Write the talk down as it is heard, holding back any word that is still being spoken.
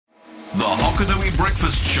The Hokanui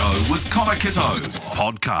Breakfast Show with Connor Kitto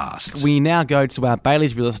podcast. We now go to our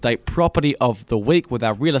Bailey's Real Estate Property of the Week with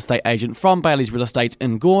our real estate agent from Bailey's Real Estate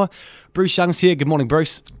in Gore. Bruce Young's here. Good morning,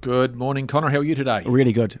 Bruce. Good morning, Connor. How are you today?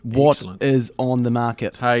 Really good. What Excellent. is on the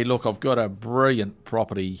market? Hey, look, I've got a brilliant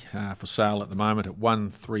property for sale at the moment at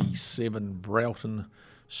 137 Broughton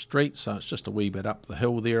Street. So it's just a wee bit up the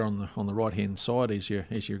hill there on the right hand side as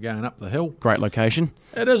you're going up the hill. Great location.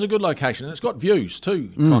 It is a good location, and it's got views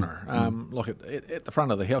too, Connor. Look at the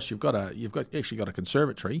front of the house. You've actually got a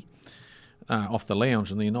conservatory off the lounge,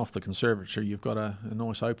 and then off the conservatory you've got a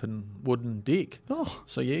nice open wooden deck. Oh.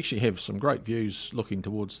 So you actually have some great views looking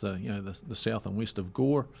towards the south and west of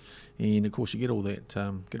Gore, and of course you get all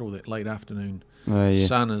that late afternoon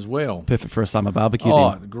sun as well. Perfect for a summer barbecue.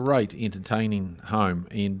 Oh, then. great entertaining home,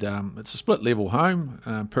 and it's a split level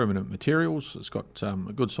home, permanent materials. It's got a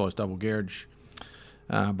good sized double garage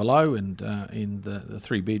below, and the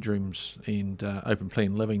 3 bedrooms and open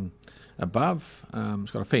plan living above.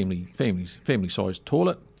 It's got a family sized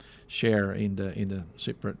toilet, shower and a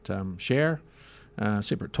separate shower,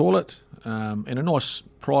 separate toilet, and a nice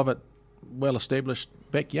private, well established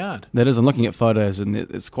backyard. That is. I'm looking at photos, and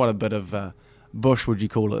it's quite a bit of bush. Would you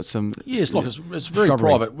call it? Yes, look, it's very shrubbery.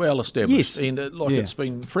 private, well established, Yes. and it's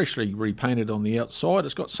been freshly repainted on the outside.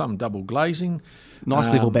 It's got some double glazing. Nice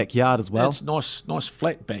level backyard as well. It's nice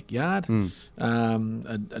flat backyard. A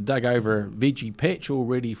dug over veggie patch all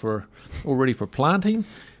ready for planting.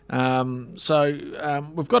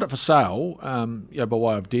 So we've got it for sale, by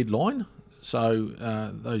way of deadline. So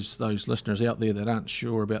those listeners out there that aren't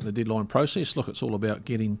sure about the deadline process, look, it's all about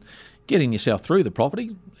getting yourself through the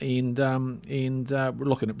property, and we're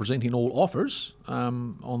looking at presenting all offers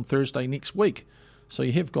on Thursday next week. So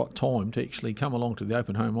you have got time to actually come along to the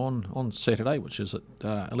open home on Saturday, which is at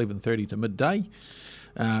 11:30 to midday.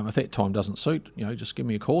 If that time doesn't suit, just give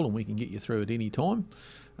me a call and we can get you through at any time.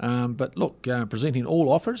 But look, presenting all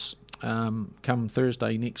offers come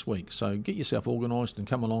Thursday next week. So get yourself organised and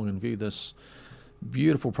come along and view this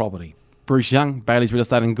beautiful property. Bruce Young, Bailey's Real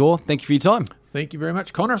Estate in Gore. Thank you for your time. Thank you very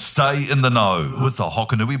much, Connor. Stay in the know with the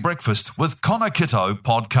Hokanui Breakfast with Connor Kitto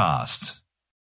podcast.